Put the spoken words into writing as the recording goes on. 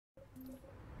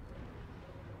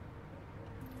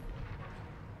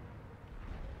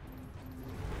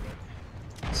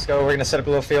Let's go, we're gonna set up a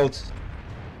little field.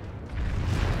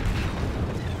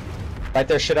 Right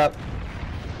there, shit up.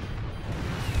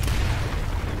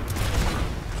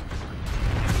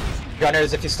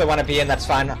 Gunners, if you still want to be in, that's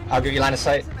fine. I'll give you line of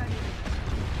sight.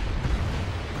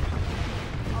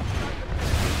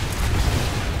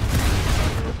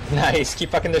 Nice, keep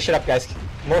fucking this shit up, guys.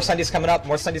 More Sundays coming up,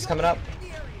 more Sundays coming up.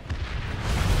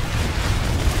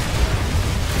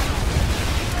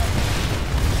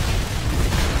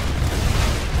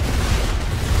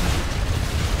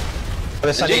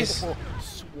 Other Sundays.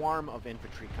 Swarm of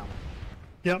infantry coming.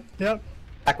 Yep.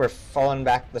 Back, we're falling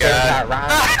back. The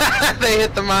They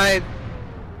hit the mine.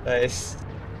 Nice.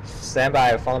 Stand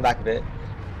by, we're falling back a bit.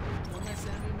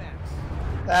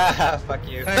 Ah, fuck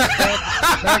you.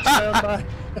 Back stand by.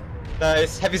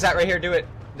 Nice. Heavy's out right here, do it.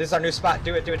 This is our new spot,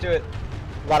 do it. A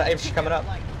lot of infantry coming up.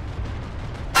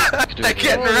 They're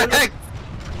getting wrecked.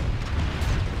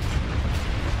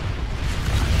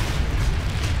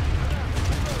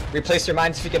 Replace your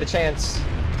mines if you get a chance.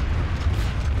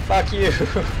 Fuck you.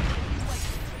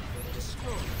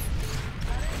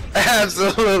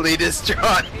 Absolutely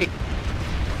destroyed.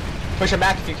 Push him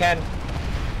back if you can.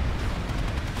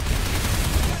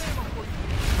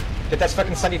 Get that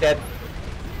fucking Sunny dead.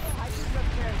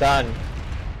 Done.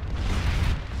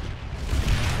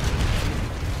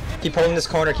 Keep holding this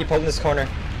corner,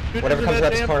 Whatever comes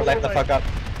out this corner, light the fuck up.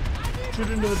 Shoot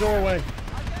into the doorway.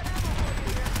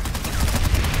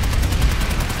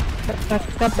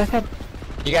 Back up.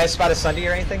 You guys spot a Sunday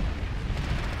or anything?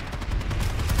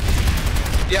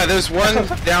 Yeah, there's one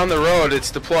down the road.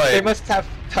 It's deployed. They must have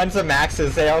tons of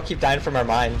maxes. They all keep dying from our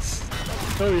mines.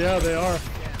 Oh yeah, they are.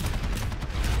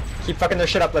 Keep fucking their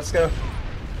shit up. Let's go.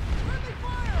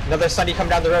 Another Sunday come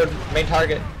down the road. Main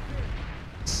target.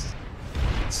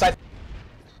 Side.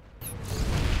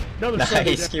 Another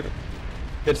Sunday. Nice. Keep.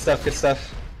 Good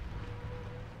stuff.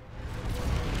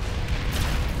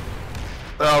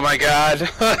 Oh my god.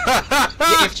 Yeah,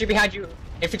 infantry behind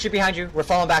you. We're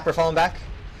falling back.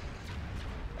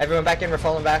 Everyone back in. We're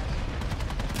falling back.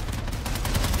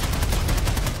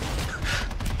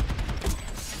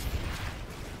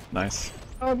 Nice.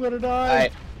 I'm gonna die.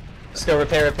 Alright. Let's go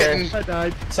repair. I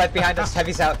died. Sight behind us.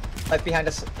 Heavy's out. Light behind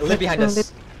us. Lid behind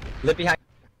us. Lid behind.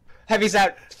 Heavy's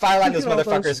out. Fireline those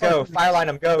motherfuckers. Go. Fireline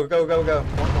them. Go.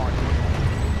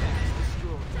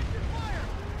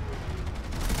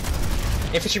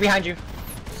 Infantry behind you.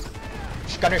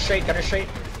 Gunner straight.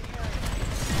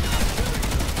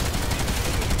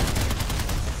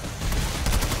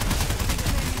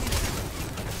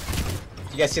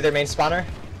 You guys see their main spawner?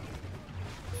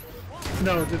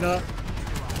 No, did not.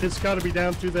 It's got to be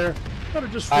down through there. Gotta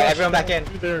just Alright, rush everyone back in.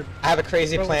 through there. I have a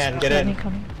crazy plan. Get in.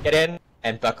 Get in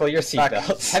and buckle your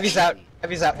seatbelts. Heavy's out.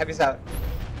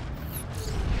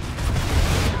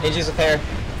 Injuries repair.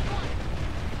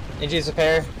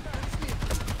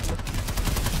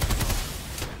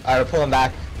 Alright, we're pulling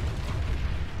back.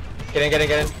 Get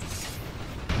in.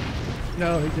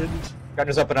 No, he didn't.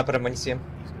 Gunners open up at him when you see him.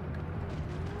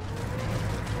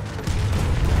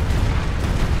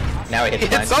 Now he hit the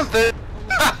Hit lines. something.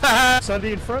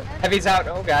 Sunday in front. Heavy's out.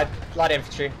 Oh god. A lot of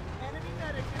infantry.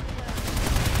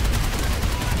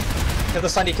 Kill the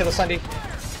Sunday.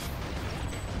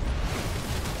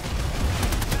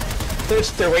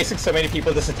 They're wasting so many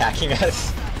people just attacking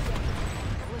us.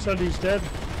 Sunday's dead.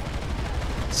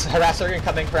 Harasser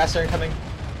incoming.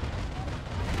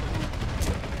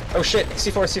 Oh shit,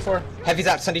 C4. Heavy's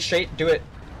out, Sunday straight, do it.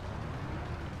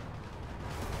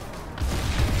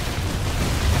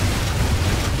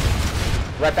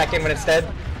 Right back in when it's dead.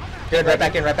 Good, right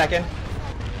back in.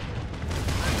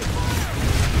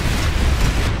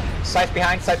 Scythe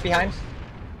behind.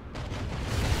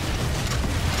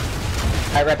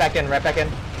 Alright, right back in.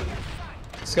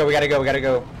 Let's go, we gotta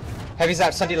go. Heavy's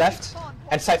out, Sunday left,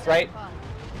 and Scythe right.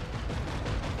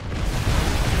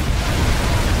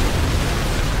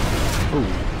 Ooh.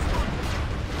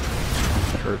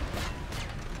 That hurt.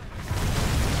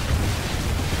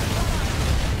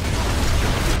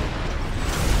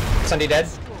 Sunday dead?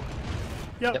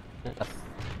 Yep.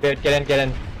 Good, get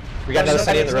in. We got another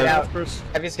Sunday in the road. First.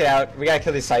 Heavy's get out. We gotta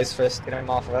kill these Scythes first, get them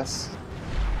off of us.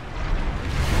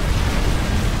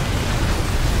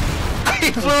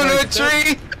 He flew into a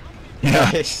tree.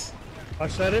 Yeah. Nice.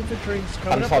 Watch that infantry. It's I'm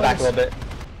coming gonna up fall on back a us. little bit.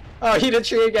 Oh, he did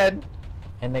tree again.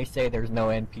 And they say there's no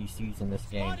NPCs in this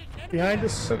game. Behind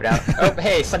us. Move it out. Oh,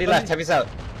 hey, Sunday left. Heavy's out.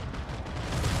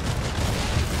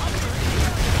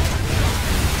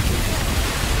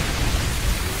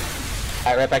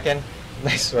 Alright, right back in.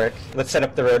 Nice work. Let's set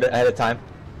up the road ahead of time.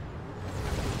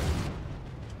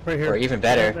 Right here. Or even Right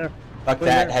better. there. Fuck Right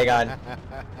that, there. hang on.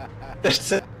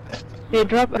 There's a... They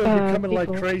drop They're coming like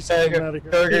people. crazy. Go, Come out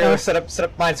of go, here. go, set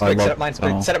up mines quick, I set up mines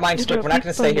quick, love- set up mines You quick. drop We're not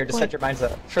gonna people stay on here, the just point. set your mines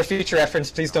up. For future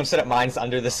reference, please don't set up mines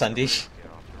under the Sunday.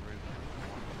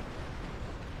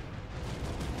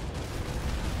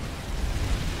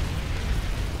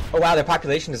 Oh wow, their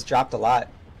population has dropped a lot.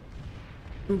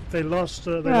 Ooh, they lost.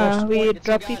 They Yeah, lost. we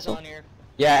drop people.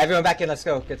 Yeah, everyone back in, let's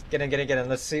go. Get in.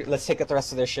 Let's take out the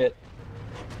rest of their shit.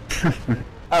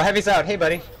 Oh, Heavy's out. Hey,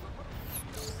 buddy.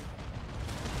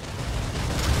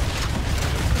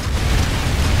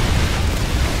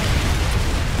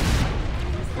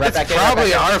 Right It's back in, probably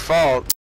right back in. our fault.